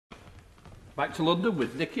Back to London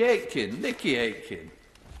with Nickie Aiken. Nickie Aiken.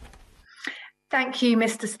 Thank you,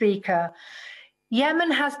 Mr. Speaker.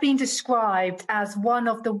 Yemen has been described as one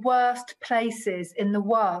of the worst places in the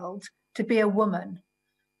world to be a woman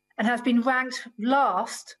and has been ranked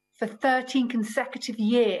last for 13 consecutive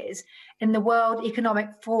years in the World Economic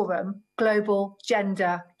Forum Global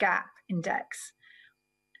Gender Gap Index.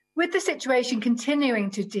 With the situation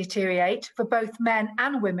continuing to deteriorate for both men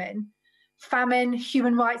and women, famine,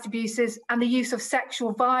 human rights abuses, and the use of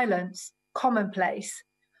sexual violence commonplace,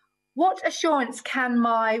 what assurance can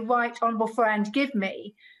my right honourable friend give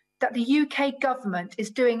me that the UK government is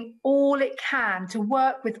doing all it can to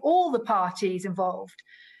work with all the parties involved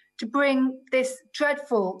to bring this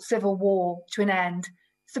dreadful civil war to an end,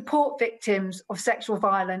 support victims of sexual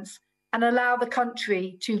violence, and allow the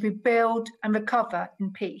country to rebuild and recover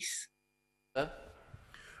in peace?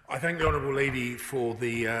 I thank the honourable lady for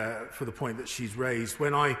the point that she's raised.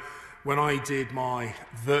 When I did my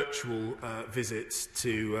virtual visits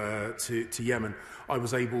to Yemen, I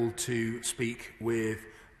was able to speak with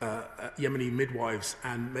Yemeni midwives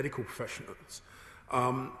and medical professionals.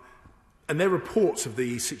 And their reports of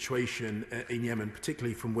the situation in Yemen,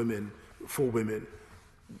 particularly from women, for women,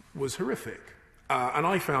 was horrific. And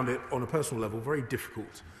I found it, on a personal level, very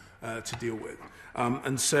difficult to deal with.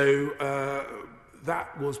 And so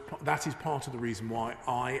that is part of the reason why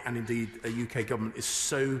I, and indeed a UK government, is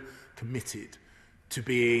so committed to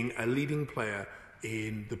being a leading player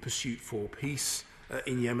in the pursuit for peace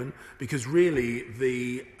in Yemen, because really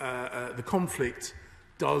the conflict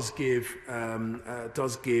does give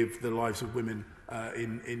the lives of women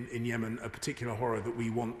in Yemen a particular horror that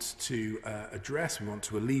we want to address, we want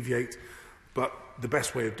to alleviate. But the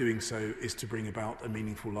best way of doing so is to bring about a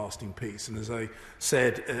meaningful, lasting peace. And as I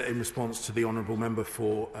said in response to the honourable member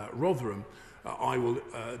for Rotherham, I will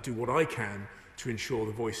do what I can to ensure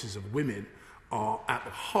the voices of women are at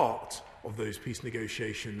the heart of those peace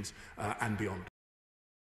negotiations and beyond.